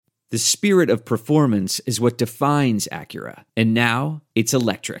The spirit of performance is what defines Acura. And now, it's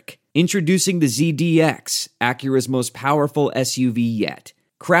electric. Introducing the ZDX, Acura's most powerful SUV yet.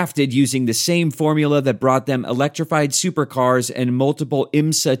 Crafted using the same formula that brought them electrified supercars and multiple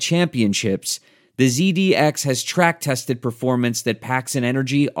IMSA championships, the ZDX has track-tested performance that packs an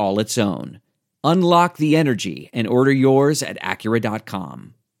energy all its own. Unlock the energy and order yours at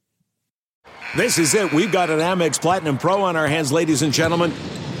Acura.com. This is it. We've got an Amex Platinum Pro on our hands, ladies and gentlemen.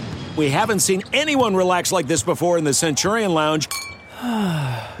 We haven't seen anyone relax like this before in the Centurion Lounge.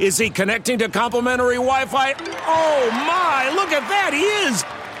 Is he connecting to complimentary Wi-Fi? Oh, my! Look at that! He is!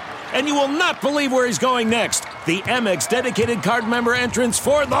 And you will not believe where he's going next. The Amex dedicated card member entrance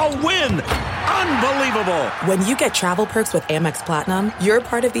for the win! Unbelievable! When you get travel perks with Amex Platinum, you're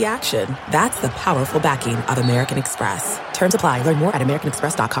part of the action. That's the powerful backing of American Express. Terms apply. Learn more at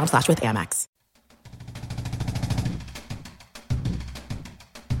americanexpress.com/withAmex.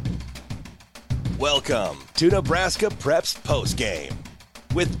 Welcome to Nebraska Preps Postgame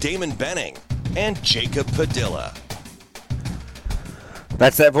with Damon Benning and Jacob Padilla.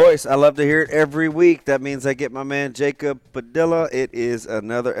 That's that voice. I love to hear it every week. That means I get my man Jacob Padilla. It is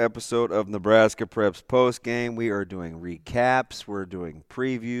another episode of Nebraska Preps Postgame. We are doing recaps. We're doing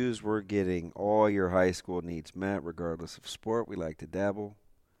previews. We're getting all your high school needs met, regardless of sport. We like to dabble.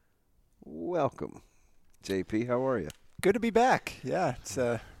 Welcome. JP, how are you? Good to be back. Yeah, it's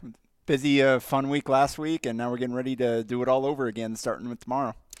a busy, fun week last week, and now we're getting ready to do it all over again, starting with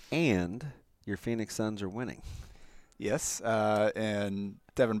tomorrow. And your Phoenix Suns are winning. Yes, and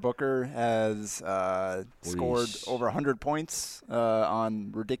Devin Booker has scored over 100 points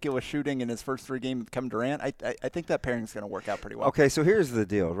on ridiculous shooting in his first 3 games with Kevin Durant. I think that pairing's going to work out pretty well. Okay, so here's the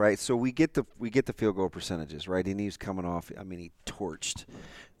deal, right? So we get the field goal percentages, right? And he's coming off. I mean, he torched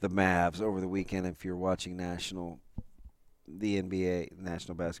the Mavs over the weekend. If you're watching the NBA,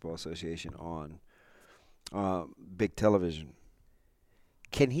 National Basketball Association, on big television,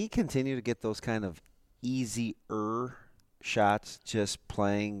 can he continue to get those kind of easier shots just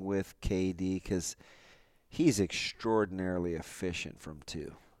playing with KD, because he's extraordinarily efficient from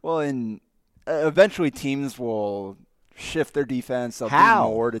 2? Well, and eventually teams will shift their defense. They'll do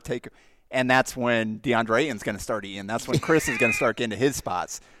more to take, and that's when DeAndre Ayton's going to start eating. That's when Chris is going to start getting to his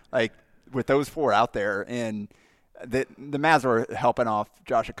spots. Like with those 4 out there, and the Mavs were helping off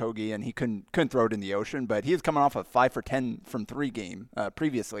Josh Okogie, and he couldn't throw it in the ocean, but he was coming off a 5 for 10 from 3 game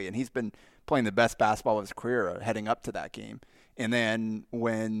previously, and he's been playing the best basketball of his career heading up to that game. And then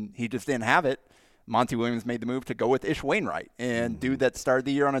when he just didn't have it, Monty Williams made the move to go with Ish Wainwright. And dude that started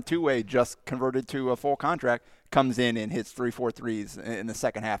the year on a 2-way, just converted to a full contract, comes in and hits 3-4 threes in the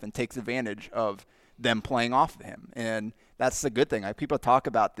second half and takes advantage of them playing off of him. And that's the good thing. Like, people talk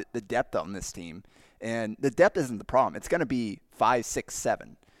about the depth on this team, and the depth isn't the problem. It's going to be 5, 6,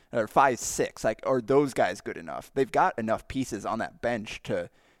 7, or 5, 6. Like, are those guys good enough? They've got enough pieces on that bench to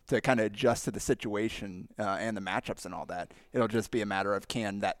kind of adjust to the situation and the matchups and all that. It'll just be a matter of,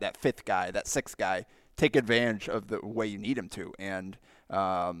 can that 5th guy, that 6th guy, take advantage of the way you need him to. And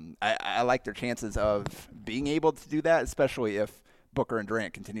I like their chances of being able to do that, especially if Booker and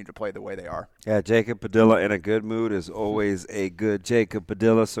Durant continue to play the way they are. Yeah, Jacob Padilla in a good mood is always a good Jacob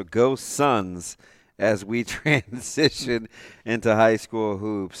Padilla. So go Suns as we transition into high school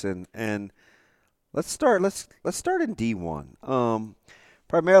hoops. And let's start in D1.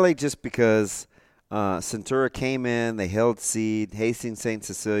 Primarily just because Centura came in, they held seed. Hastings St.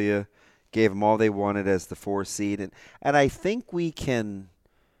 Cecilia gave them all they wanted as the 4 seed. And I think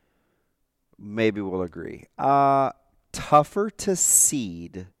maybe we'll agree. Tougher to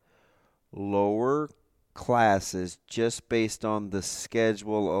seed lower classes just based on the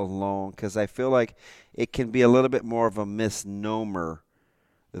schedule alone, because I feel like it can be a little bit more of a misnomer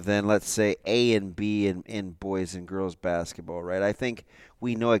than, let's say, A and B in boys and girls basketball, right? I think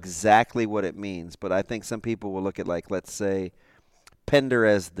we know exactly what it means, but I think some people will look at, like, let's say, Pender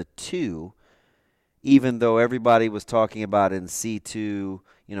as the 2, even though everybody was talking about in C2,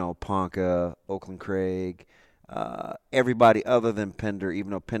 Ponca, Oakland Craig, everybody other than Pender,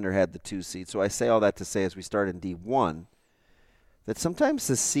 even though Pender had the 2 seed. So I say all that to say, as we start in D1, that sometimes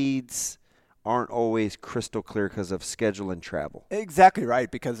the seeds aren't always crystal clear because of schedule and travel. Exactly right,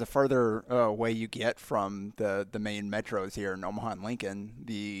 because the further away you get from the main metros here in Omaha and Lincoln,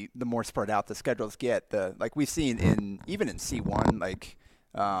 the more spread out the schedules get. Like we've seen even in C1, like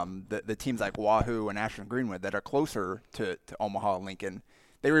the teams like Wahoo and Ashland Greenwood that are closer to Omaha and Lincoln,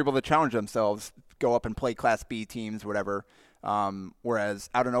 they were able to challenge themselves, go up and play Class B teams, whatever, Whereas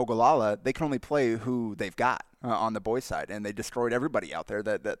out in Ogallala, they can only play who they've got on the boys' side, and they destroyed everybody out there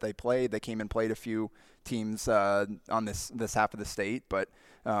that they played. They came and played a few teams on this half of the state, but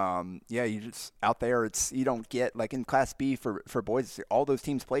you just out there, you don't get like in Class B for boys. All those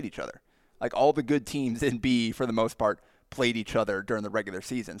teams played each other. Like all the good teams in B, for the most part, played each other during the regular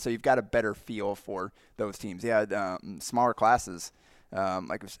season. So you've got a better feel for those teams. Yeah, smaller classes.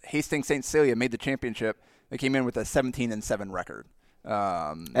 Like Hastings St. Cecilia made the championship. They came in with a 17-7 record.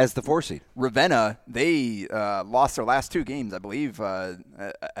 As the 4 seed. Ravenna, they lost their last 2 games, I believe. I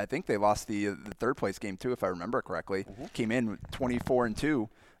think they lost the third place game too, if I remember correctly. Mm-hmm. Came in 24-2,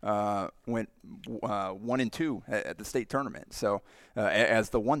 went 1-2 at the state tournament. So as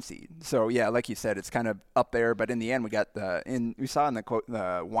the 1 seed. So yeah, like you said, it's kind of up there. But in the end, we got we saw in the quote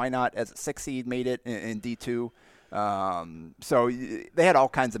Why Not as a 6 seed made it in D2. So they had all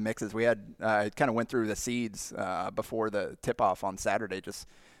kinds of mixes. We had kind of went through the seeds before the tip-off on Saturday, just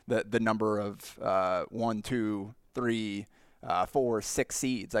the number of 1, 2, 3, 4, 6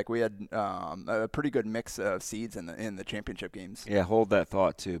 seeds. Like we had a pretty good mix of seeds in the championship games. Yeah, hold that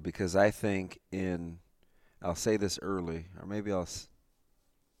thought too, because I think I'll say this early, or maybe I'll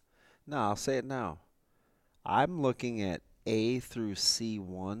say it now. I'm looking at A through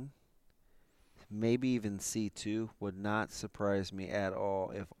C1. Maybe even C2. Would not surprise me at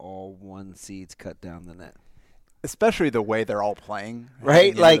all if all 1 seeds cut down the net. Especially the way they're all playing.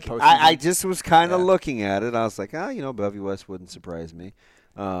 Right? Like, I just was kind of looking at it. I was like, Bellevue West wouldn't surprise me.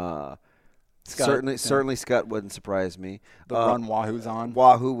 Certainly Scott wouldn't surprise me. The run Wahoo's on.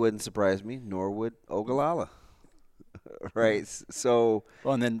 Wahoo wouldn't surprise me, nor would Ogallala. Right? So.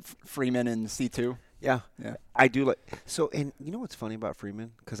 Well, and then Freeman in C2. Yeah, I do like so. And you know what's funny about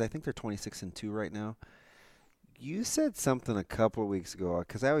Freeman? Because I think they're 26-2 right now. You said something a couple of weeks ago,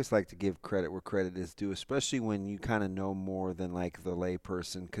 because I always like to give credit where credit is due, especially when you kind of know more than like the lay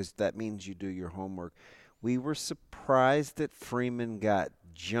person, because that means you do your homework. We were surprised that Freeman got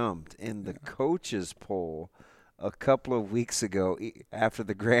jumped in the coaches poll a couple of weeks ago after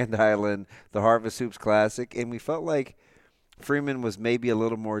the Grand Island, the Harvest Hoops Classic, and we felt like Freeman was maybe a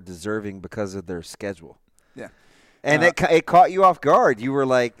little more deserving because of their schedule. Yeah. And it caught you off guard. You were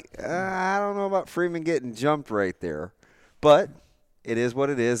like, I don't know about Freeman getting jumped right there. But it is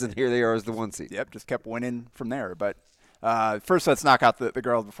what it is, and here they are as the 1 seed. Yep, just kept winning from there. But first let's knock out the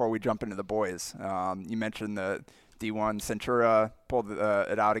girls before we jump into the boys. You mentioned the D1 Centura pulled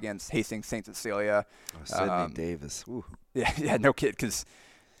it out against Hastings St. Cecilia. Sydney Davis. Ooh. Yeah, no kid, because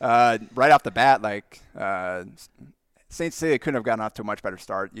right off the bat, like St. Cecilia couldn't have gotten off to a much better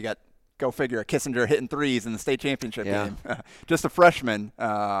start. You got, go figure, Kissinger hitting threes in the state championship game. Just a freshman.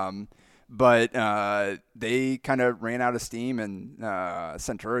 But they kind of ran out of steam, and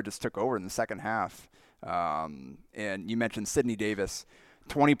Centura just took over in the second half. And you mentioned Sydney Davis,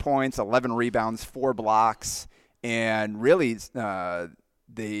 20 points, 11 rebounds, 4 blocks. And really,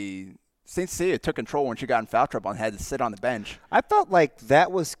 St. Cecilia took control when she got in foul trouble and had to sit on the bench. I felt like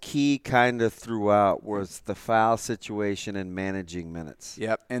that was key kind of throughout, was the foul situation and managing minutes.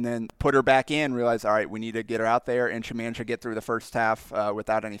 Yep, and then put her back in, realized, all right, we need to get her out there, and she managed to get through the first half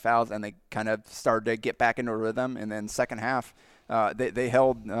without any fouls, and they kind of started to get back into a rhythm. And then second half, they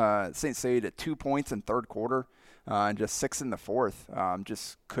held St. Cecilia to 2 points in third quarter and just 6 in the fourth.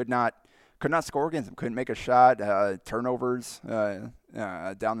 Just could not score against them. Couldn't make a shot. Turnovers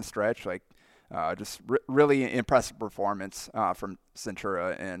down the stretch. Just really impressive performance from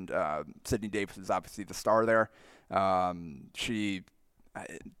Centura, and Sydney Davis is obviously the star there.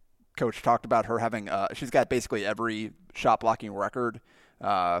 Coach talked about her having she's got basically every shot blocking record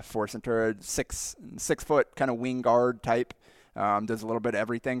for Centura. 6 foot kind of wing guard type. Does a little bit of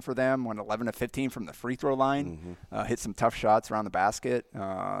everything for them. Went 11 of 15 from the free throw line. Hit some tough shots around the basket.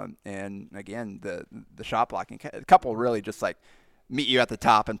 And again, the shot blocking, a couple really just like meet you at the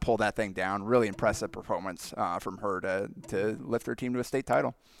top and pull that thing down. Really impressive performance from her to lift her team to a state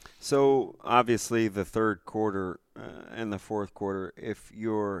title. So obviously the third quarter and the fourth quarter, if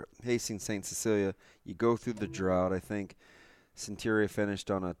you're Hastings St. Cecilia, you go through the drought. I think Centura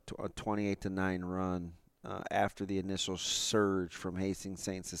finished on a 28-9 run. After the initial surge from Hastings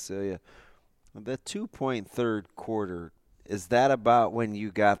St. Cecilia. The 2-point third quarter, is that about when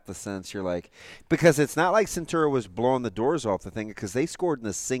you got the sense you're like, because it's not like Centura was blowing the doors off the thing, because they scored in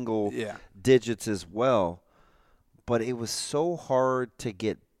the single digits as well, but it was so hard to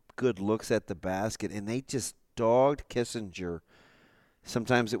get good looks at the basket, and they just dogged Kissinger.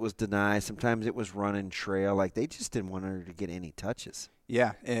 Sometimes it was deny, sometimes it was run and trail. Like, they just didn't want her to get any touches.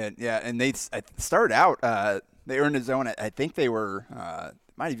 Yeah, and they started out. They earned a zone. I think they were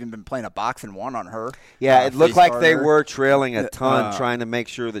might even been playing a box and one on her. Yeah, it looked like they were trailing a ton, trying to make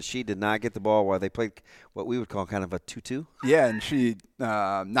sure that she did not get the ball while they played what we would call kind of a 2-2. Yeah, and she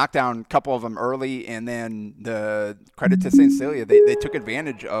knocked down a couple of them early, and then the credit to St. Cecilia, they took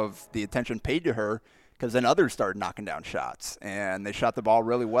advantage of the attention paid to her because then others started knocking down shots, and they shot the ball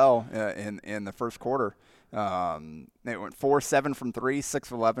really well in the first quarter. They went 4-7 from 3, 6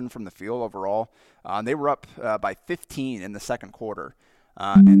 of 11 from the field overall. They were up by 15 in the second quarter.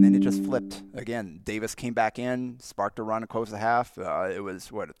 And then it just flipped again. Davis came back in, sparked a run to close the half. It was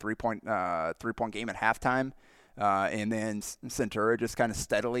a 3-point game at halftime, and then Centura just kind of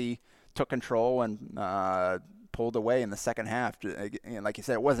steadily took control and pulled away in the second half. And like you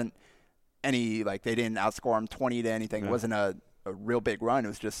said, it wasn't any they didn't outscore them 20 to anything. Yeah. It wasn't a real big run. It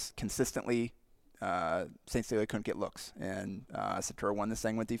was just consistently St. Cecilia couldn't get looks, and Centura won this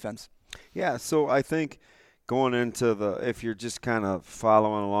thing with defense. Yeah, so I think. Going into if you're just kind of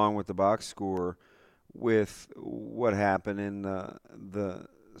following along with the box score with what happened in the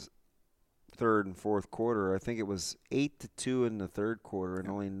third and fourth quarter, I think it was 8-2 in the third quarter and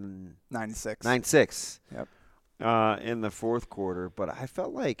only 9-6. 9-6. Yep. In the fourth quarter, but I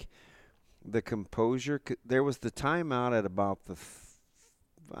felt like the composure. There was the timeout at about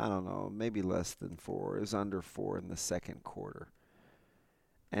I don't know, maybe less than 4. It was under 4 in the second quarter,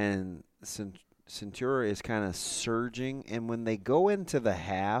 and Centura is kind of surging, and when they go into the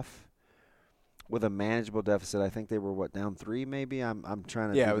half with a manageable deficit, I think they were down 3 maybe. I'm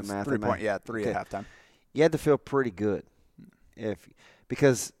trying to do the math. 3 point. Yeah, 3 at halftime. You had to feel pretty good,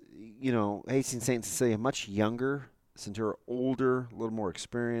 because Hastings St. Cecilia much younger, Centura older, a little more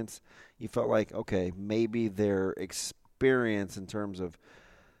experienced. You felt like maybe their experience in terms of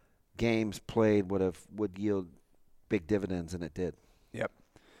games played would yield big dividends, and it did. Yep.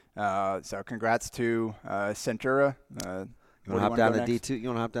 So congrats to Centura. You want to hop down to D2? You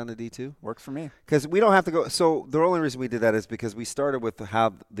want to hop down to D2? Works for me. Because we don't have to go. So the only reason we did that is because we started with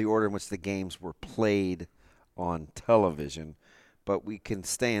how the order in which the games were played on television, but we can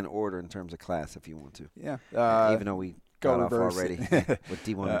stay in order in terms of class if you want to. Yeah. Even though we got off already with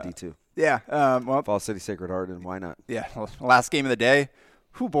D1 and D2. Yeah. Falls City Sacred Heart, and why not? Yeah. Well, last game of the day.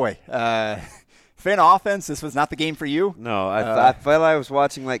 Whoo boy. Fan offense, this was not the game for you? No, I felt I was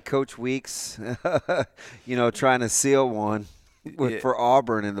watching like Coach Weeks, trying to seal one for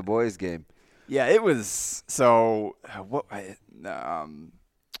Auburn in the boys' game. Yeah, it was. So,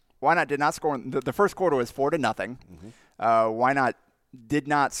 Wynot did not score. The first quarter was 4-0. Mm-hmm. Wynot did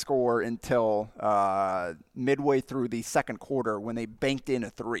not score until midway through the second quarter when they banked in a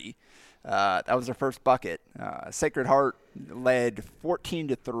 3. That was their first bucket. Sacred Heart led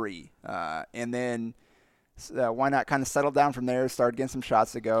 14-3, and then Wynot kind of settled down from there, started getting some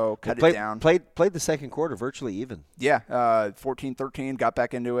shots to go, cut it down. Played the second quarter virtually even. Yeah, 14-13, got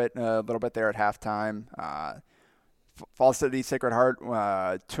back into it a little bit there at halftime. Falls City Sacred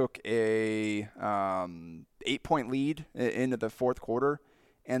Heart took a 8-point lead into the fourth quarter,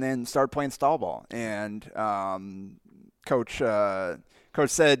 and then started playing stall ball. And Coach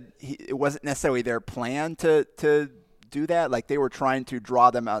said it wasn't necessarily their plan to do that. Like, they were trying to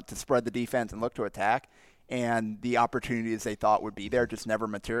draw them out to spread the defense and look to attack, and the opportunities they thought would be there just never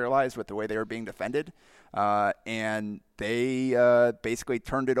materialized with the way they were being defended. And they basically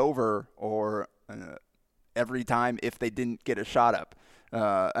turned it over every time if they didn't get a shot up.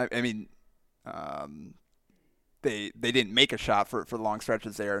 They didn't make a shot for long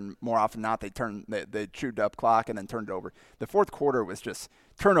stretches there, and more often than not, they chewed up clock and then turned it over. The fourth quarter was just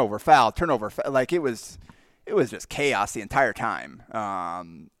turnover, foul. Like, it was just chaos the entire time.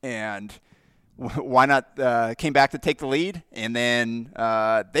 And Wynot came back to take the lead, and then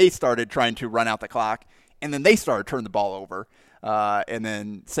they started trying to run out the clock, and then they started turning the ball over. And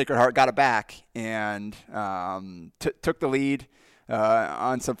then Sacred Heart got it back and took the lead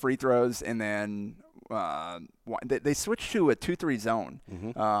on some free throws, and then they switched to a 2-3 zone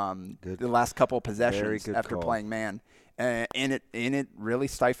the last couple of possessions after playing man, and it really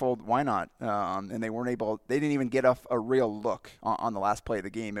stifled Wynot, and they didn't even get a real look on the last play of the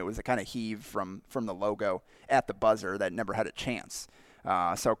game. It was a kind of heave from the logo at the buzzer that never had a chance.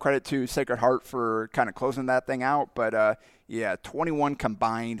 So credit to Sacred Heart for kind of closing that thing out, but 21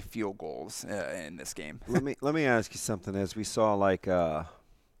 combined field goals in this game. Let me ask you something. As we saw,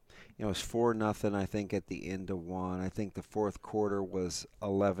 it was 4-0, I think, at the end of one. I think the fourth quarter was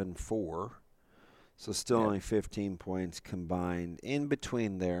 11-4. So still only 15 points combined. In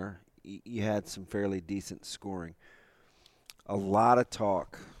between there, you had some fairly decent scoring. A lot of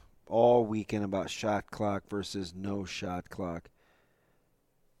talk all weekend about shot clock versus no shot clock.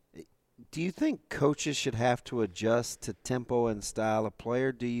 Do you think coaches should have to adjust to tempo and style of play,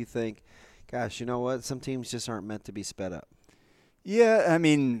 or do you think, gosh, you know what, some teams just aren't meant to be sped up? Yeah, I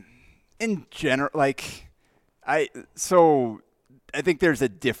mean, in general, I think there's a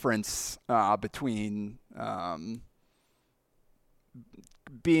difference between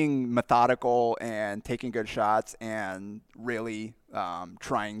being methodical and taking good shots and really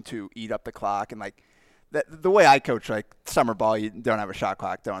trying to eat up the clock. And the way I coach, summer ball, you don't have a shot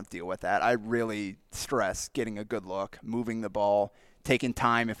clock, don't deal with that. I really stress getting a good look, moving the ball, taking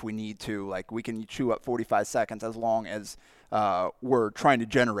time if we need to. We can chew up 45 seconds as long as we're trying to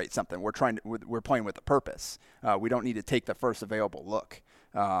generate something. We're playing with a purpose. We don't need to take the first available look.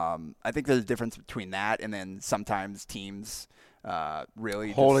 I think there's a difference between that and then sometimes teams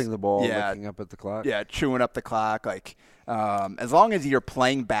really holding the ball, looking up at the clock. Yeah, chewing up the clock. As long as you're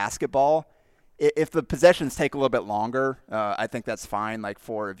playing basketball, if the possessions take a little bit longer, I think that's fine,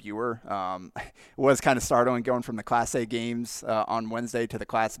 for a viewer. It was kind of startling going from the Class A games on Wednesday to the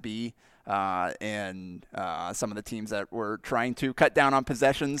Class B, and some of the teams that were trying to cut down on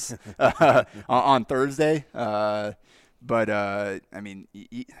possessions on Thursday. But I mean,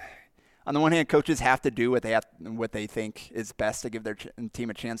 on the one hand, coaches have to do what they think is best to give their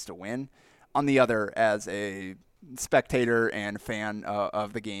team a chance to win. On the other, as a spectator and fan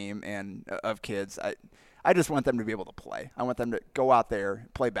of the game and of kids, I just want them to be able to play. I want them to go out there,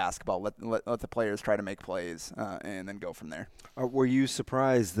 play basketball, let the players try to make plays, and then go from there. Were you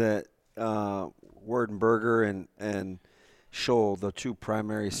surprised that Werdenberger and Scholl, the two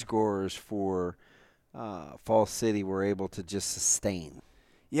primary scorers for Falls City, were able to just sustain?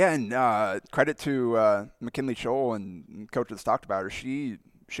 Yeah, and credit to McKinley Scholl, and coaches talked about her. She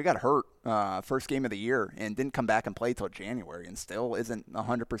got hurt first game of the year and didn't come back and play till January, and still isn't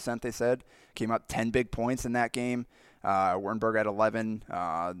 100%, they said. Came up 10 big points in that game. Wernberg at 11.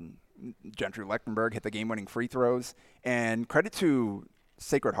 Gentry Lechtenberg hit the game-winning free throws. And credit to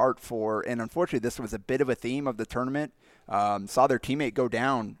Sacred Heart and unfortunately this was a bit of a theme of the tournament, saw their teammate go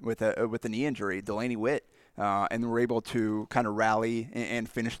down with a knee injury, Delaney Witt. And were able to kind of rally and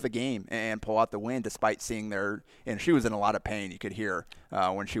finish the game and pull out the win despite seeing and she was in a lot of pain. You could hear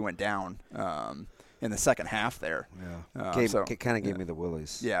when she went down in the second half there. Yeah, kind of gave me the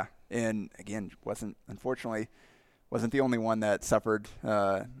willies. Yeah, and again, unfortunately wasn't the only one that suffered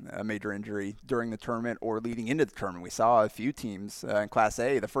a major injury during the tournament or leading into the tournament. We saw a few teams in Class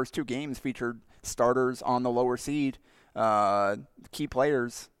A. The first two games featured starters on the lower seed. Key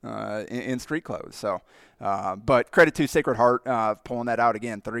players in street clothes. So, but credit to Sacred Heart pulling that out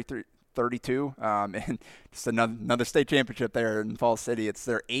again, 33-32, and just another state championship there in Falls City. It's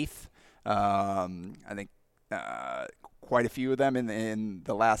their 8th. I think quite a few of them in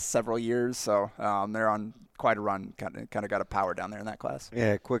the last several years. So they're on quite a run. Kind of got a power down there in that class.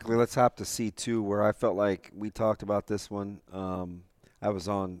 Yeah, quickly, let's hop to C2, where I felt like we talked about this one. I was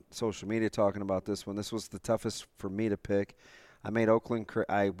on social media talking about this one. This was the toughest for me to pick. I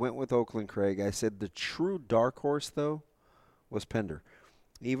went with Oakland Craig. I said the true dark horse, though, was Pender.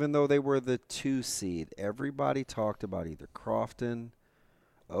 Even though they were the 2 seed, everybody talked about either Crofton,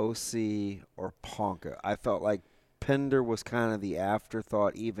 OC, or Ponca. I felt like Pender was kind of the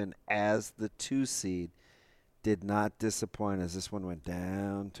afterthought, even as the 2 seed. Did not disappoint as this one went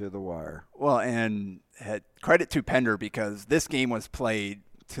down to the wire. Well, and credit to Pender because this game was played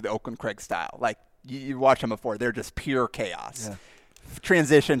to the Oakland Craig style. You watched them before. They're just pure chaos. Yeah.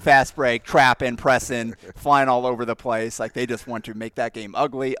 Transition, fast break, trapping, pressing, flying all over the place. They just want to make that game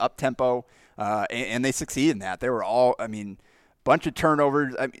ugly, up-tempo, and they succeed in that. They were all, bunch of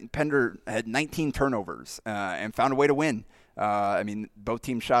turnovers. Pender had 19 turnovers and found a way to win. Both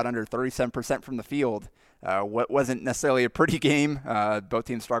teams shot under 37% from the field. What wasn't necessarily a pretty game. Both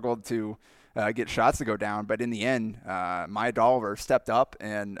teams struggled to get shots to go down, but in the end, Maya Dolver stepped up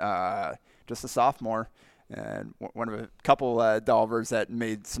and just a sophomore, and one of a couple Dolvers that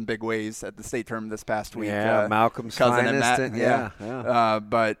made some big waves at the state tournament this past week. Yeah, Malcolm's cousin finest. Yeah.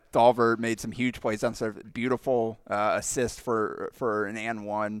 But Dolver made some huge plays on sort of beautiful assist for an and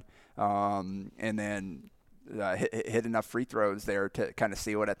one, and then hit enough free throws there to kind of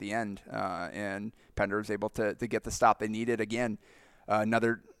seal it at the end, and Pender was able to get the stop they needed. Again,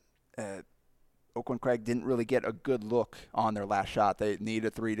 Oakland Craig didn't really get a good look on their last shot. They needed a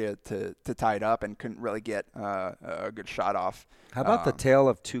 3 to tie it up and couldn't really get a good shot off. How about the tale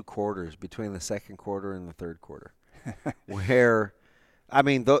of 2 quarters between the second quarter and the third quarter, where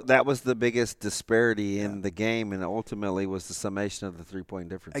that was the biggest disparity in the game, and ultimately was the summation of the 3-point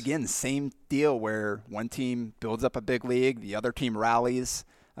difference. Again, same deal where one team builds up a big lead, the other team rallies.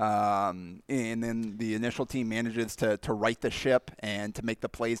 And then the initial team manages to right the ship and to make the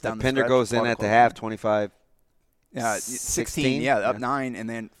plays down the stretch. Pender goes in at the half, 25. 16, up 9, and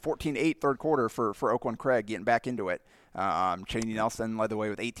then 14-8 third quarter for Oakland Craig, getting back into it. Cheney Nelson led the way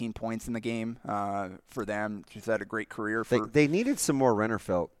with 18 points in the game for them. She's had a great career. They needed some more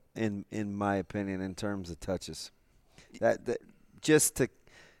Rennerfelt, in my opinion, in terms of touches. That just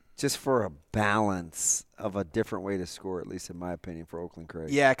for a balance of a different way to score, at least in my opinion, for Oakland Craig.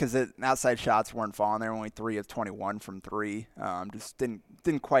 Yeah, because the outside shots weren't falling. They were only 3 of 21 from 3. Just didn't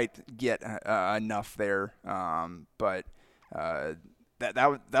quite get enough there. But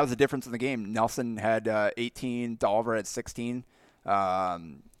that was the difference in the game. Nelson had 18, Dolver had 16.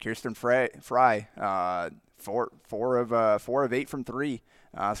 Kirsten Fry 4 of 8 from 3.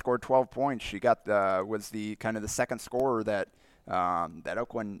 Scored 12 points. She was the kind of the second scorer that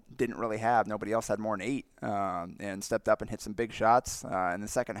Oakland didn't really have. Nobody else had more than 8, and stepped up and hit some big shots in the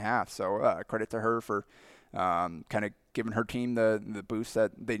second half. So credit to her for kind of giving her team the boost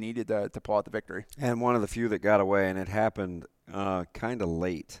that they needed to pull out the victory. And one of the few that got away, and it happened kind of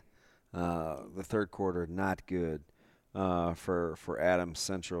late. The third quarter, not good for Adams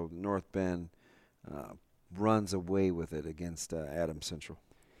Central. North Bend runs away with it against Adams Central.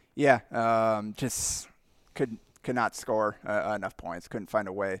 Yeah, just could not score enough points. Couldn't find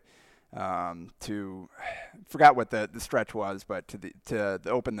a way to forgot what the stretch was, but to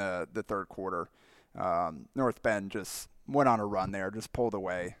open the third quarter, North Bend just went on a run there, just pulled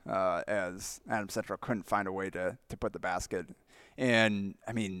away as Adams Central couldn't find a way to put the basket. And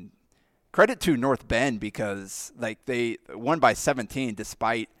I mean, credit to North Bend because they won by 17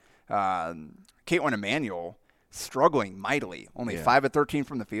 despite Caitlin Emanuel struggling mightily. Only 5 of 13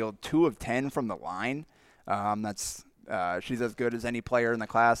 from the field, 2 of 10 from the line. She's as good as any player in the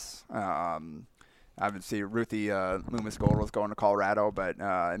class. Obviously, Ruthie Loomis Gold was going to Colorado, but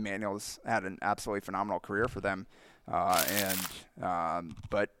Emanuel's had an absolutely phenomenal career for them. But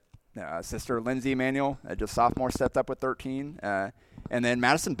sister Lindsay Emanuel, just sophomore, stepped up with 13. And then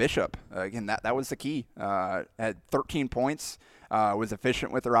Madison Bishop, again, that was the key. Had 13 points, was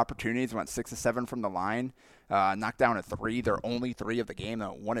efficient with their opportunities, went 6 of 7 from the line, knocked down a 3. Their only 3 of the game,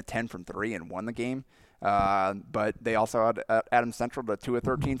 1 of 10 from 3 and won the game. But they also had Adams Central to 2 of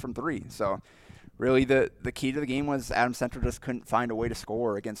 13 from 3. So really the key to the game was Adams Central just couldn't find a way to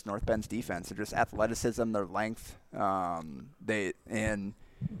score against North Bend's defense. They're just athleticism, their length.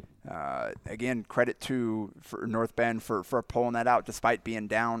 Again, credit for North Bend for pulling that out despite being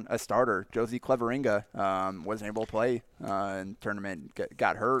down a starter. Josie Cleveringa wasn't able to play in the tournament,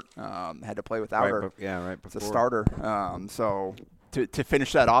 got hurt, had to play without her. Right before. It's a starter. So to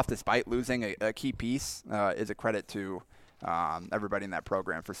finish that off despite losing a key piece is a credit to everybody in that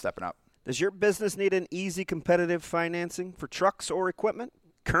program for stepping up. Does your business need an easy, competitive financing for trucks or equipment?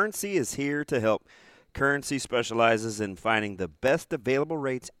 Currency is here to help. Currency specializes in finding the best available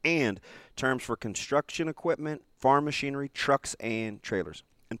rates and terms for construction equipment, farm machinery, trucks, and trailers.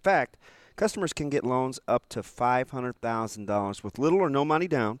 In fact, customers can get loans up to $500,000 with little or no money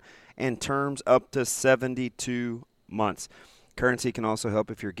down and terms up to 72 months. Currency can also help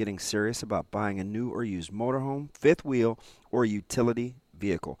if you're getting serious about buying a new or used motorhome, fifth wheel, or utility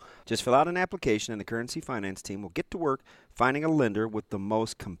vehicle. Just fill out an application and the Currency Finance team will get to work finding a lender with the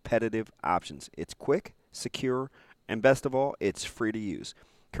most competitive options. It's quick, secure, and best of all, it's free to use.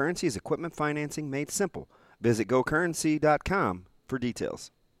 Currency is equipment financing made simple. Visit gocurrency.com for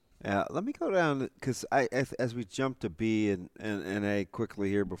details. Let me go down because as we jump to B and A quickly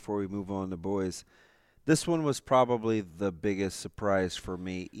here before we move on to boys, this one was probably the biggest surprise for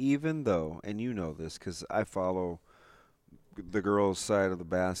me, even though, and you know this because I follow the girls' side of the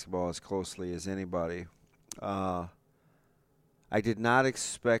basketball as closely as anybody. I did not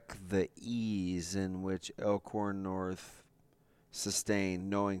expect the ease in which Elkhorn North sustained,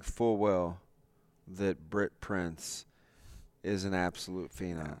 knowing full well that Britt Prince is an absolute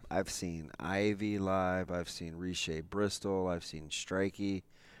phenom. I've seen Ivy live. I've seen Riche Bristol. I've seen Strikey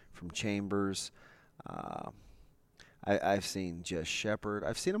from Chambers. I've seen Jess Shepard.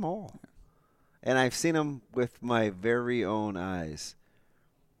 I've seen them all. And I've seen them with my very own eyes.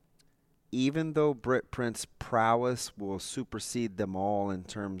 Even though Britt Prince's prowess will supersede them all in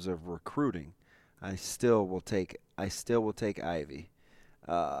terms of recruiting, I still will take Ivy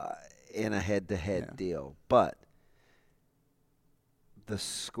in a head-to-head deal. But the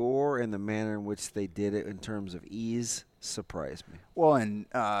score and the manner in which they did it in terms of ease surprised me. Well, and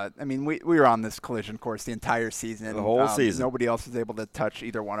we were on this collision course the entire season. The whole season. Nobody else was able to touch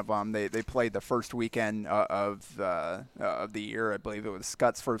either one of them. They played the first weekend of the year. I believe it was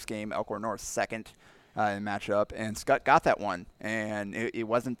Scott's first game, Elkhorn North's second. matchup, and Scott got that one, and it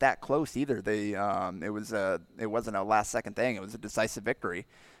wasn't that close either. It wasn't a last-second thing. It was a decisive victory,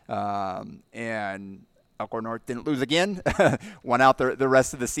 and Elkhorn North didn't lose again. Won out the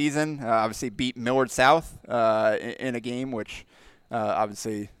rest of the season. Obviously beat Millard South in a game which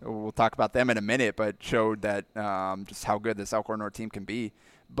obviously we'll talk about them in a minute, but showed that just how good this Elkhorn North team can be.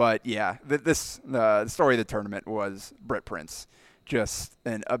 But yeah, the story of the tournament was Britt Prince. Just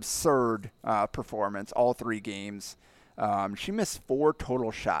an absurd performance all 3 games. She missed 4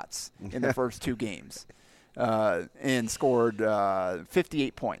 total shots in the first 2 games and scored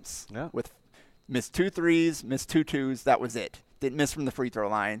 58 points. Yeah. With missed 2 threes, missed 2 twos. That was it. Didn't miss from the free throw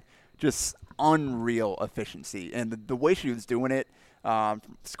line. Just unreal efficiency. And the way she was doing it,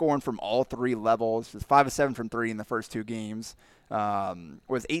 scoring from all 3 levels, was 5 of 7 from 3 in the first 2 games.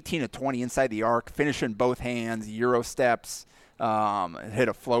 Was 18 of 20 inside the arc, finishing both hands, Euro steps, hit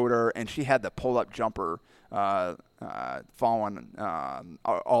a floater, and she had the pull-up jumper falling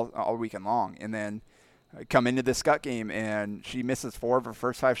all weekend long. And then come into the Scott game, and she misses 4 of her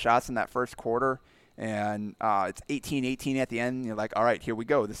first 5 shots in that first quarter, and it's 18-18 at the end. You're like, all right, here we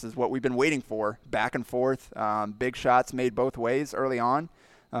go. This is what we've been waiting for. Back and forth, big shots made both ways early on.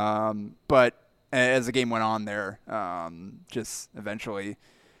 But as the game went on there, just eventually.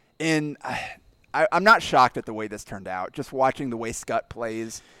 And I'm not shocked at the way this turned out. Just watching the way Scott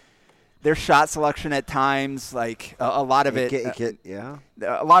plays, their shot selection at times, like a lot of it,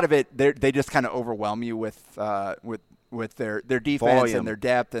 a lot of it, they just kind of overwhelm you with their defense volume. And their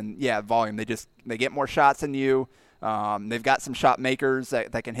depth and volume. They get more shots than you. They've got some shot makers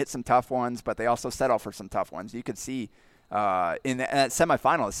that can hit some tough ones, but they also settle for some tough ones. You could see in that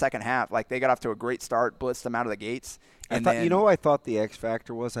semifinal, the second half, like they got off to a great start, blitzed them out of the gates. And I thought the X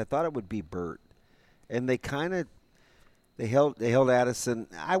factor was, I thought it would be Burt, and they held Addison.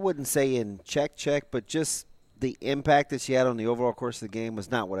 I wouldn't say in check, but just the impact that she had on the overall course of the game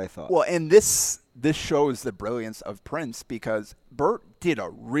was not what I thought. Well, and this shows the brilliance of Prince, because Burt did a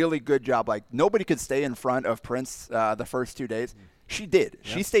really good job. Like, nobody could stay in front of Prince the first 2 days. She did. Yep.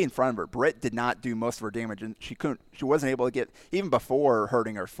 She stayed in front of her. Britt did not do most of her damage, and she wasn't able to get, even before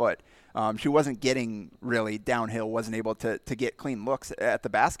hurting her foot, she wasn't getting really downhill, wasn't able to get clean looks at the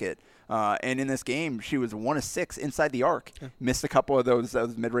basket. And in this game, she was 1 of 6 inside the arc. Yeah. Missed a couple of those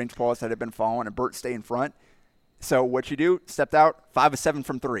mid-range balls that had been falling, and Burt stayed in front. So what she do? Stepped out, 5 of 7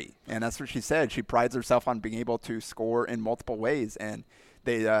 from 3. And that's what she said. She prides herself on being able to score in multiple ways. And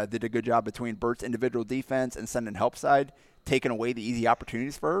they did a good job between Burt's individual defense and sending help side, taking away the easy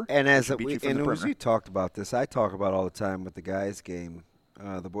opportunities for her. And as we talked about this, I talk about all the time with the guys' game,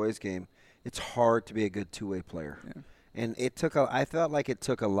 the boys' game, it's hard to be a good two-way player. Yeah. And I felt like it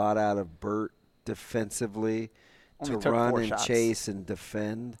took a lot out of Burt defensively to run and chase and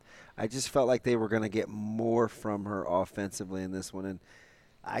defend. I just felt like they were going to get more from her offensively in this one, and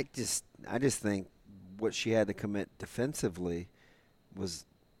I just think what she had to commit defensively was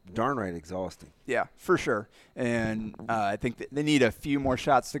darn right exhausting. Yeah, for sure. And I think they need a few more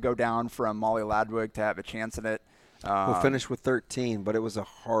shots to go down from Molly Ladwig to have a chance at it. We'll finish with 13, but it was a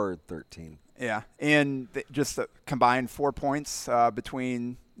hard 13. Yeah, and just combined 4 points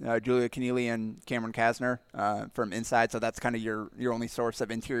between Julia Keneally and Cameron Kasner from inside, so that's kind of your only source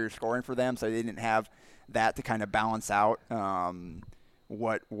of interior scoring for them. So they didn't have that to kind of balance out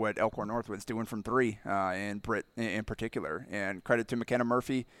what Elkhorn North was doing from 3, and Britt in particular. And credit to McKenna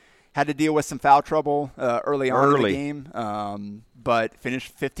Murphy. Had to deal with some foul trouble early on in the game, but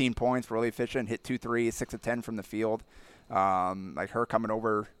finished 15 points, really efficient, hit 2 threes, 6 of 10 from the field. Like her coming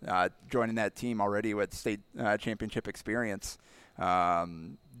over, joining that team already with state championship experience,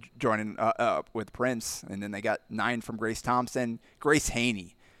 joining up with Prince. And then they got 9 from Grace Thompson. Grace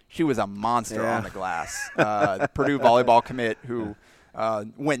Haney, she was a monster on the glass. Purdue volleyball commit who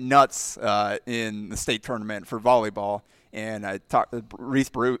went nuts in the state tournament for volleyball. And I talked to Reese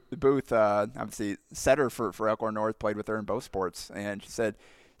Booth, obviously setter for Elkhorn North, played with her in both sports. And she said,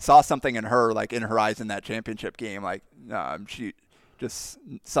 saw something in her, like in her eyes in that championship game, like she just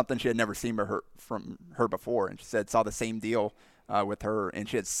something she had never seen from her before. And she said saw the same deal with her, and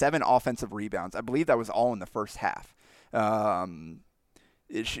she had 7 offensive rebounds. I believe that was all in the first half.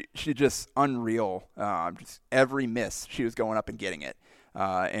 She just unreal. Just every miss she was going up and getting it,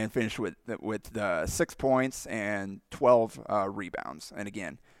 and finished with 6 points and 12 rebounds. And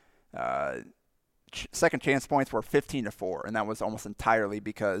again, second chance points were 15-4, and that was almost entirely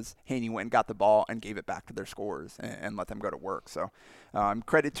because Haney went and got the ball and gave it back to their scorers and let them go to work. So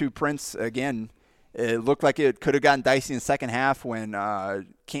credit to Prince again. It looked like it could have gotten dicey in the second half when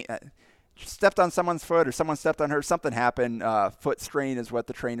stepped on someone's foot or someone stepped on her. Something happened. Foot strain is what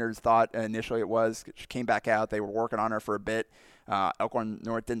the trainers thought initially it was. She came back out. They were working on her for a bit. Elkhorn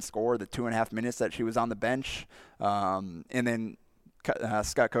North didn't score the 2.5 minutes that she was on the bench. And then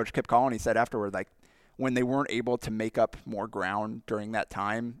Scott coach Kip Colony said afterward, like, when they weren't able to make up more ground during that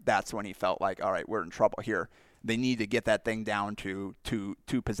time, that's when he felt like, all right, we're in trouble here. They need to get that thing down to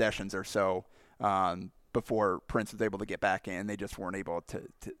two possessions or so before Prince was able to get back in. They just weren't able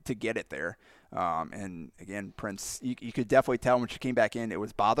to get it there. And again, Prince, you could definitely tell when she came back in, it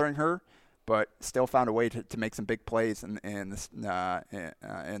was bothering her, but still found a way to make some big plays in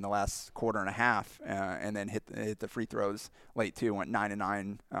the last quarter and a half, and then hit the free throws late too. Went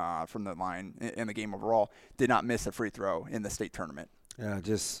 9-9 from the line in the game overall. Did not miss a free throw in the state tournament. Yeah,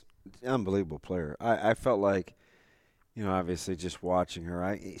 just unbelievable player. I felt like, obviously just watching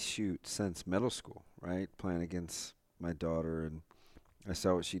her, since middle school, right, playing against my daughter, and I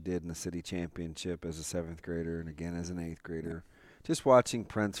saw what she did in the city championship as a 7th grader and again as an 8th grader. Just watching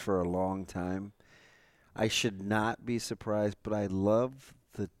Prince for a long time, I should not be surprised, but I love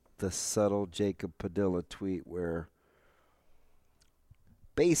the subtle Jacob Padilla tweet where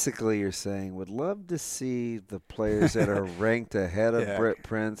basically you're saying, would love to see the players that are ranked ahead of Britt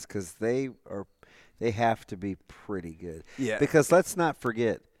Prince because they have to be pretty good. Yeah. Because let's not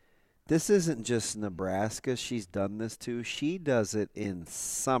forget, this isn't just Nebraska she's done this to. She does it in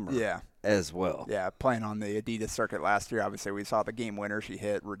summer as well. Yeah, playing on the Adidas circuit last year. Obviously, we saw the game winner. She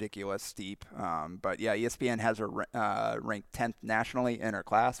hit ridiculous steep. But, yeah, ESPN has her ranked 10th nationally in her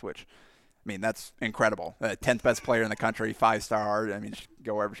class, which, I mean, that's incredible. 10th best player in the country, 5-star. I mean, she can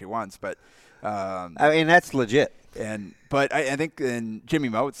go wherever she wants. But that's legit. But I think Jimmy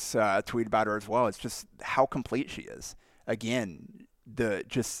Moats tweeted about her as well. It's just how complete she is. Again,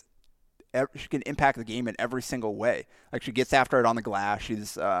 she can impact the game in every single way. Like, she gets after it on the glass.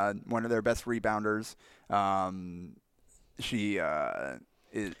 She's one of their best rebounders. She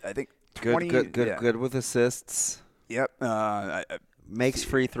is, I think, 20. Good with assists. Yep. Makes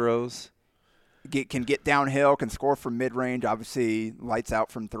free throws. Can get downhill. Can score from mid range. Obviously, lights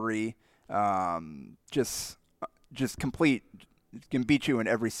out from 3. Just complete. Can beat you in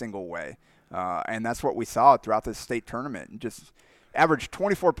every single way. And that's what we saw throughout the state tournament. Just averaged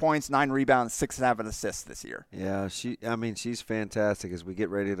 24 points, 9 rebounds, 6.5 assists this year. Yeah, she's fantastic as we get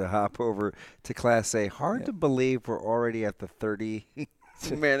ready to hop over to Class A. Hard to believe we're already at the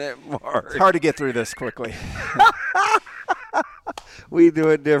 30-minute mark. It's hard to get through this quickly. We do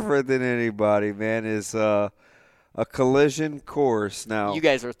it different than anybody, man. It's a collision course now. You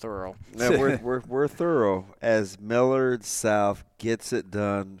guys are thorough. We're thorough as Millard South gets it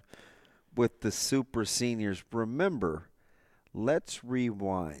done with the super seniors. Remember, let's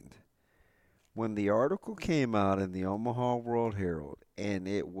rewind. When the article came out in the Omaha World Herald, and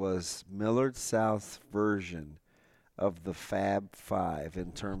it was Millard South's version of the Fab Five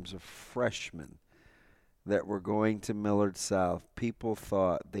in terms of freshmen that were going to Millard South, people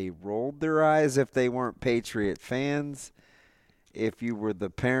thought, they rolled their eyes if they weren't Patriot fans. If you were the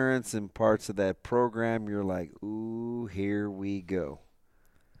parents and parts of that program, you're like, ooh, here we go.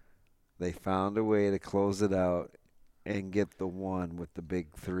 They found a way to close it out and get the one with the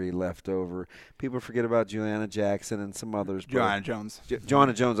big 3 left over. People forget about Juliana Jackson and some others. Joanna Jones.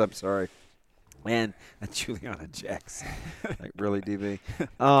 Joanna Jones, I'm sorry. And Juliana Jackson. Like, really, DB?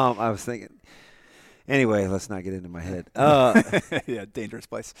 I was thinking. Anyway, let's not get into my head. Yeah, dangerous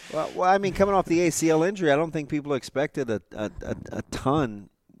place. Well, I mean, coming off the ACL injury, I don't think people expected a ton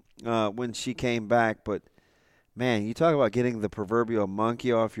when she came back. But, man, you talk about getting the proverbial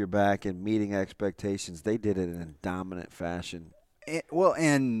monkey off your back and meeting expectations. They did it in a dominant fashion.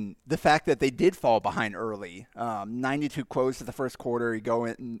 And the fact that they did fall behind early. 92 close to the first quarter. You go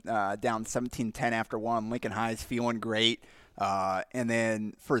in, down 17-10 after 1. Lincoln High's feeling great. And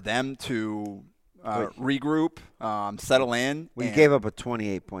then for them to regroup, settle in. We gave up a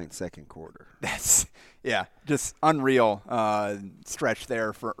 28-point second quarter. That's, just unreal stretch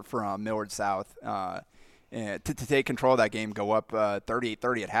there for Millard South. And to take control of that game, go up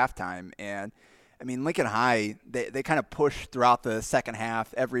 38-30 at halftime. And, I mean, Lincoln High, they kind of pushed throughout the second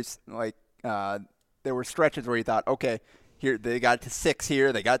half. There were stretches where you thought, okay, here they got to 6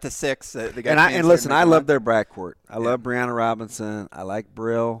 here, they got to 6. And listen, I love their backcourt. I love Brianna Robinson. I like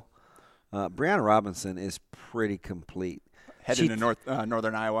Brill. Brianna Robinson is pretty complete. Heading to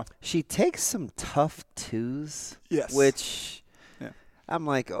northern Iowa. She takes some tough twos. Yes. Which I'm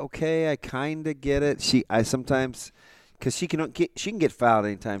like, okay, I kind of get it. I sometimes, because she can get fouled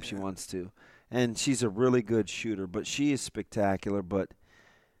anytime she wants to, and she's a really good shooter. But she is spectacular. But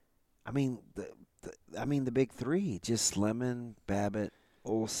I mean, the big 3, just Lemon, Babbitt,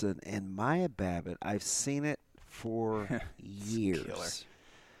 Olsen and Maya Babbitt, I've seen it for years. Killer.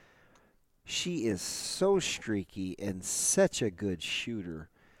 She is so streaky and such a good shooter.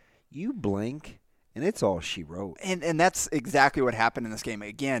 You blink, and it's all she wrote. And that's exactly what happened in this game.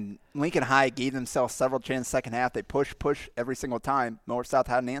 Again, Lincoln High gave themselves several chances second half. They push every single time. North-South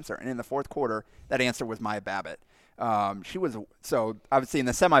had an answer. And in the fourth quarter, that answer was Maya Babbitt. So obviously in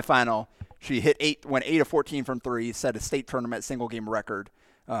the semifinal, she went 8 of 14 from three, set a state tournament single game record.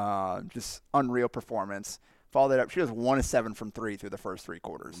 Just unreal performance. Followed it up. She was 1 of 7 from three through the first three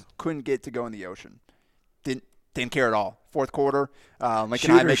quarters. Couldn't get to go in the ocean. Didn't care at all. Fourth quarter,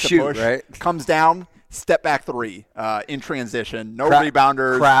 Lincoln High makes a push, right? Comes down, step back three in transition. No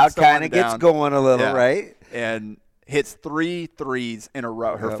rebounders. Crowd kind of gets going a little, right? And hits 3 threes in a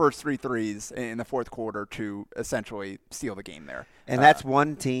row, her first 3 threes in the fourth quarter to essentially steal the game there. And that's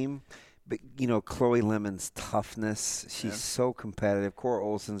one team. But, Chloe Lemon's toughness, she's so competitive. Cora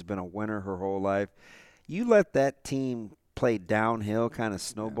Olsen's been a winner her whole life. You let that team play downhill, kind of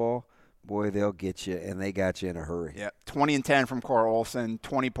snowball, boy, they'll get you, and they got you in a hurry. Yeah, 20 and 10 from Cora Olsen,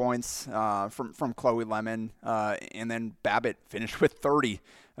 20 points from Chloe Lemon, and then Babbitt finished with 30.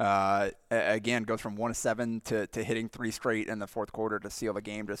 Again, goes from 1 of 7 to hitting 3 straight in the fourth quarter to seal the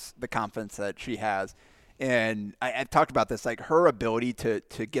game, just the confidence that she has. And I talked about this, like her ability to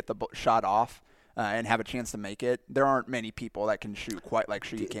get the shot off and have a chance to make it. There aren't many people that can shoot quite like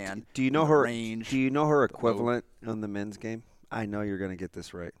she can. Do you know her range? Do you know her equivalent on the men's game? I know you're going to get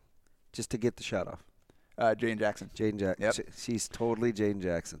this right. Just to get the shot off. Jaden Jackson. Jaden Jackson. Yep. She's totally Jaden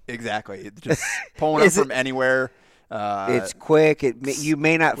Jackson. Exactly. Just pulling it from anywhere. It's quick. You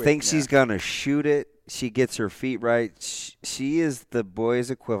may not think she's going to shoot it. She gets her feet right. She is the boys'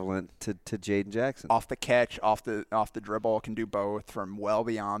 equivalent to Jaden Jackson. Off the catch, off the dribble, can do both from well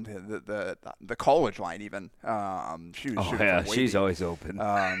beyond the college line even. She's always open.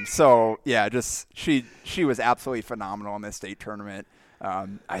 Just she was absolutely phenomenal in this state tournament.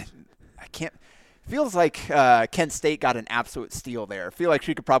 I can't. Feels like Kent State got an absolute steal there. I feel like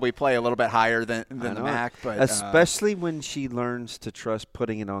she could probably play a little bit higher than the MAC, but especially when she learns to trust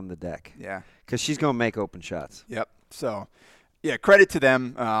putting it on the deck. Yeah, because she's going to make open shots. Yep. So, yeah, credit to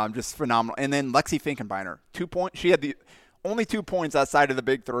them. Just phenomenal. And then Lexi Finkenbeiner, 2 points. She had the only 2 points outside of the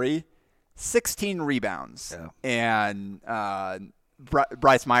big three, 16 rebounds. Yeah. And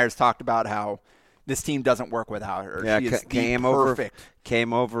Bryce Myers talked about how this team doesn't work without her. Yeah, she is perfect.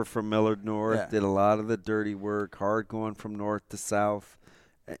 Came over from Millard North, did a lot of the dirty work, hard going from north to south.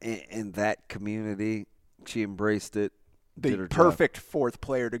 In that community, she embraced it. The perfect fourth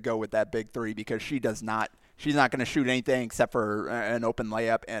player to go with that big three because she's not going to shoot anything except for an open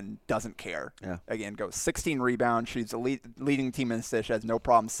layup and doesn't care. Yeah. Again, goes 16 rebounds. She's the leading team in the SISH, has no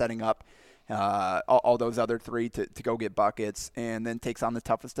problem setting up all those other three to go get buckets, and then takes on the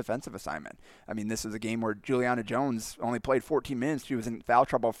toughest defensive assignment. I mean, this is a game where Juliana Jones only played 14 minutes. She was in foul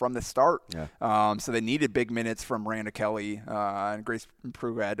trouble from the start. Yeah. So they needed big minutes from Randa Kelly, and Grace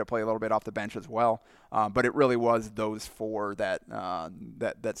Pruga had to play a little bit off the bench as well. But it really was those four that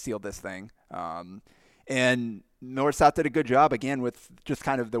sealed this thing. And North-South did a good job, again, with just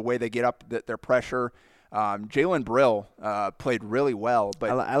kind of the way they get up their pressure. Jalen Brill played really well, but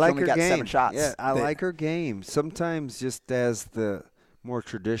I like she only her got game. 7 shots. Yeah, I like her game. Sometimes just as the more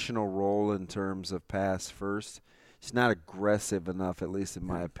traditional role in terms of pass first, she's not aggressive enough, at least in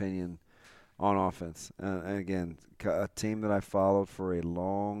my opinion, on offense. And again, a team that I followed for a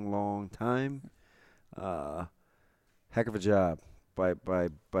long, long time. Heck of a job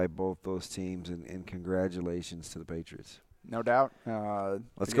by both those teams, and congratulations to the Patriots. No doubt.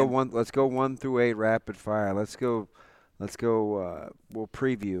 Let's go 1 through 8 rapid fire. Let's go. We'll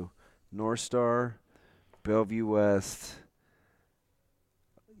preview North Star, Bellevue West.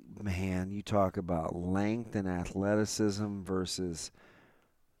 Man, you talk about length and athleticism versus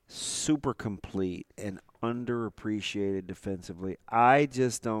super complete and underappreciated defensively. I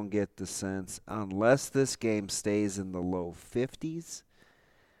just don't get the sense, unless this game stays in the low 50s,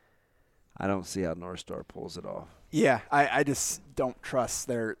 I don't see how North Star pulls it off. Yeah, I just don't trust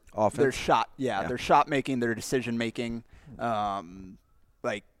their offense. Their shot. Yeah, their shot making, their decision making.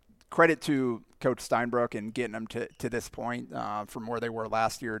 Credit to Coach Steinbrook and getting them to this point from where they were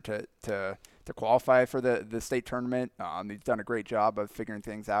last year to qualify for the state tournament. He's done a great job of figuring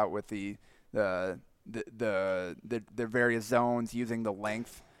things out with the various zones, using the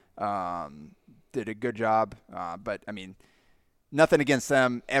length. Did a good job, but I mean, nothing against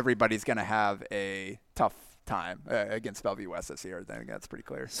them. Everybody's going to have a tough time against Bellevue West this year. I think that's pretty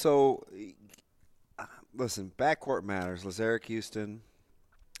clear. So, listen, backcourt matters. Lazarick Houston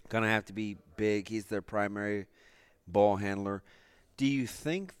going to have to be big. He's their primary ball handler. Do you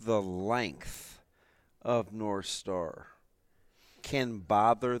think the length of North Star can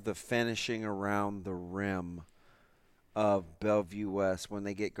bother the finishing around the rim of Bellevue West when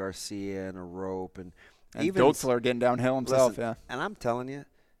they get Garcia and a rope and even Dotzler getting downhill himself? Listen, and I'm telling you,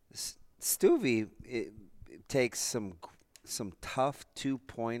 Stuvie takes some tough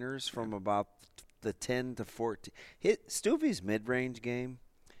 2-pointers from about the 10 to 14. Stuvie's mid-range game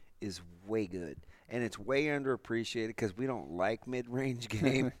is way good, and it's way underappreciated because we don't like mid-range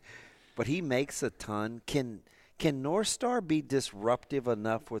game. But he makes a ton. Can North Star be disruptive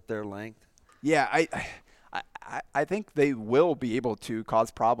enough with their length? Yeah, I think they will be able to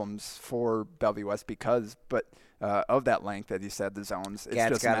cause problems for Bellevue West because of that length, as you said, the zones. It's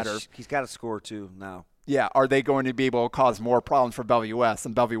just a matter of he's got to score too now. Yeah, are they going to be able to cause more problems for Bellevue West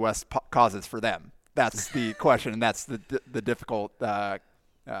than Bellevue West causes for them? That's the question, and that's the difficult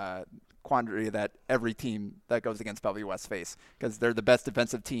quandary that every team that goes against Bellevue West face, because they're the best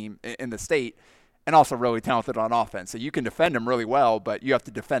defensive team in the state and also really talented on offense. So you can defend them really well, but you have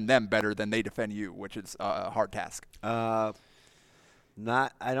to defend them better than they defend you, which is a hard task. I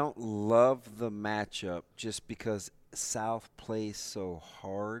don't love the matchup just because South plays so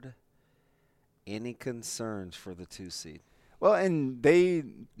hard. Any concerns for the 2 seed? Well, and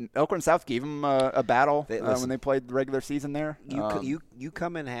Elkhorn South gave them a battle when they played the regular season there. You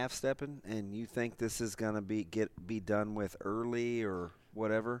come in half stepping and you think this is going to be done with early or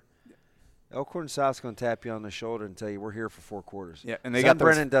whatever. Elkhorn South's going to tap you on the shoulder and tell you we're here for 4 quarters. Yeah, and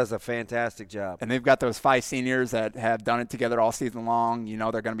Brennan does a fantastic job. And they've got those 5 seniors that have done it together all season long. You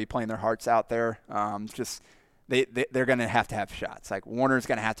know they're going to be playing their hearts out there. They're going to have shots. Like Warner's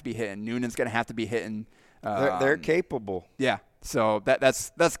going to have to be hitting. Noonan's going to have to be hitting. They're capable. Yeah, so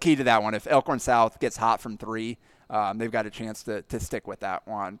that's key to that one. If Elkhorn South gets hot from 3, they've got a chance to stick with that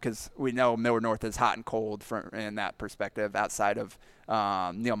one because we know Millard North is hot and cold in that perspective. Outside of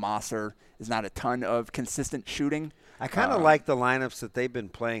Neil Mosser, is not a ton of consistent shooting. I kind of like the lineups that they've been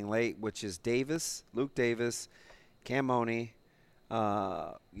playing late, which is Luke Davis, Cam Money.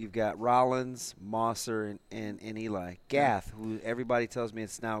 You've got Rollins, Mosser, and Eli. Gath, who everybody tells me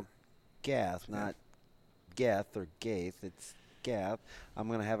it's now Gath, not Geth or Gaith. It's Gath. I'm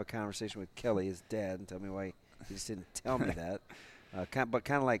going to have a conversation with Kelly, his dad, and tell me why he just didn't tell me that. But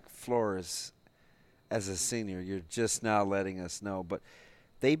kind of like Flores as a senior, you're just now letting us know. But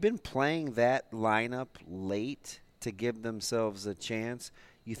they've been playing that lineup late to give themselves a chance.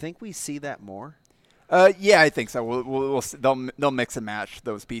 You think we see that more? Yeah, I think so. They'll mix and match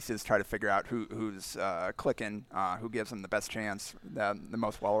those pieces, try to figure out who's clicking, who gives them the best chance, the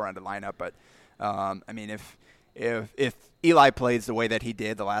most well-rounded lineup. But I mean, if Eli plays the way that he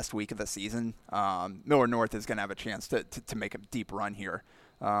did the last week of the season, Millard North is going to have a chance to make a deep run here.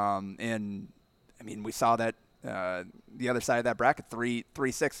 And I mean, we saw that the other side of that bracket,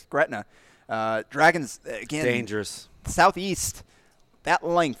 3-6 Gretna. Dragons again, dangerous. Southeast. That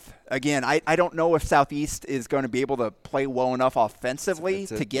length, again, I don't know if Southeast is going to be able to play well enough offensively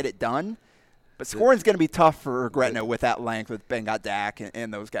to get it done. But scoring's going to be tough for Gretna with that length, with Bengot Dak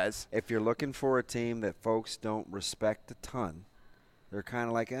and those guys. If you're looking for a team that folks don't respect a ton, they're kind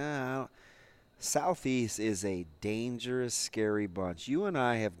of like, Southeast is a dangerous, scary bunch. You and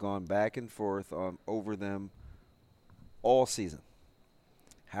I have gone back and forth over them all season.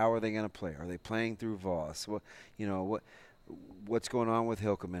 How are they going to play? Are they playing through Voss? What's going on with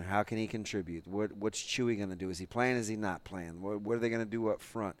Hilkeman? How can he contribute? What's Chewy going to do? Is he playing? Is he not playing? What are they going to do up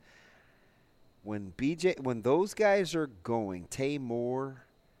front? When those guys are going, Tay Moore,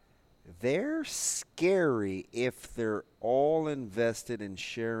 they're scary if they're all invested in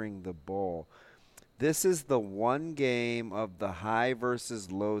sharing the ball. This is the one game of the high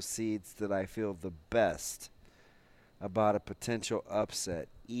versus low seeds that I feel the best about a potential upset.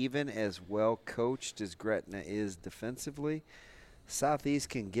 Even as well coached as Gretna is defensively, Southeast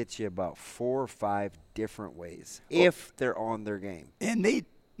can get you about 4 or 5 different ways if they're on their game. And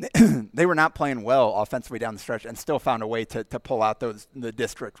they were not playing well offensively down the stretch and still found a way to pull out the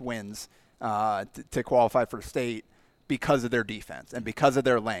district wins to qualify for state because of their defense and because of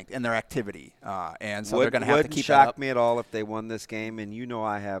their length and their activity. And so they're going to have to keep that up. Wouldn't shock me at all if they won this game. And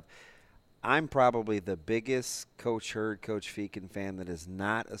I'm probably the biggest Coach Hurd, Coach Feakin fan that is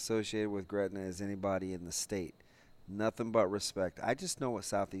not associated with Gretna as anybody in the state. Nothing but respect. I just know what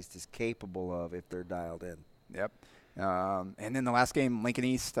Southeast is capable of if they're dialed in. Yep. And then the last game, Lincoln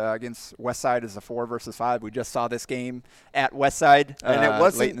East against Westside is a 4 versus 5. We just saw this game at Westside, and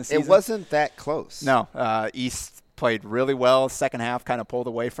it wasn't that close. No, East played really well. Second half kind of pulled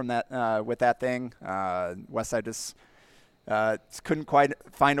away from that with that thing. Westside just couldn't quite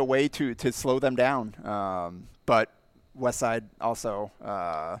find a way to slow them down. But Westside also,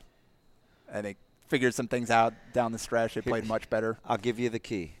 I think, figured some things out down the stretch. They played much better. I'll give you the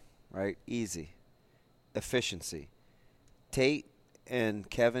key, right? Easy. Efficiency. Tate and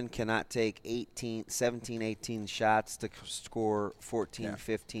Kevin cannot take 17, 18 shots to score 14,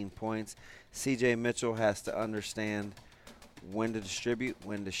 15 points. C.J. Mitchell has to understand when to distribute,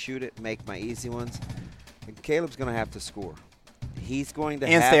 when to shoot it, make my easy ones. And Caleb's going to have to score. He's going to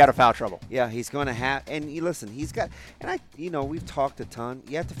stay out of foul trouble. Yeah, he's going to have – and listen, he's got – and we've talked a ton.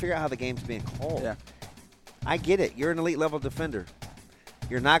 You have to figure out how the game's being called. Yeah. I get it. You're an elite level defender.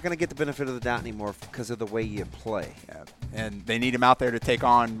 You're not going to get the benefit of the doubt anymore because of the way you play. Yeah. And they need him out there to take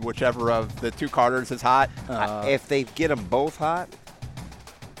on whichever of the two Carters is hot. If they get them both hot,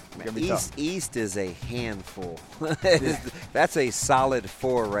 East is a handful. That's a solid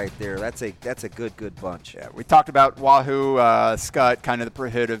 4 right there. That's a good bunch. Yeah, we talked about Wahoo, Scott, kind of the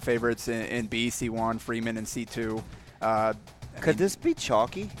prohibitive favorites in B, C1, Freeman, and C2. Could this be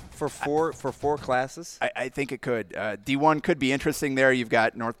chalky for four classes? I think it could. D1 could be interesting there. You've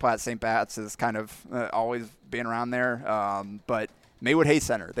got North Platte, St. Pat's is kind of always been around there. But Maywood Hay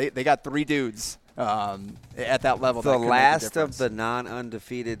Center, they got 3 dudes at that level. The last of the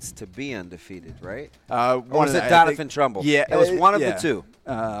non-undefeateds to be undefeated, right? Or was it Donovan Trumbull? Yeah. It was one of the two.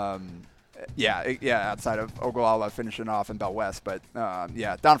 Outside of Ogallala finishing off in Bell West. But,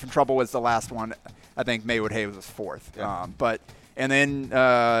 Donovan Trumbull was the last one. I think Maywood Hay was 4th. Yeah. And then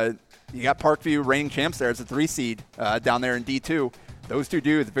you got Parkview reigning champs there as a 3 seed down there in D2. Those 2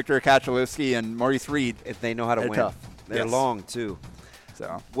 dudes, Victor Kachalowski and Maurice Reed. If they know how to win. Tough. They're long, too.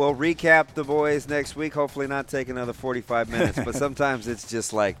 So we'll recap the boys next week. Hopefully not take another 45 minutes, but sometimes it's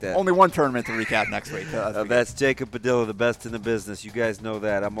just like that. Only one tournament to recap next week. That's Jacob Padilla, the best in the business. You guys know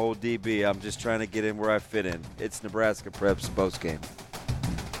that. I'm old DB. I'm just trying to get in where I fit in. It's Nebraska Preps postgame.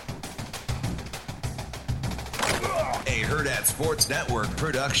 A Hurrdat Sports Network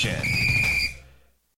production.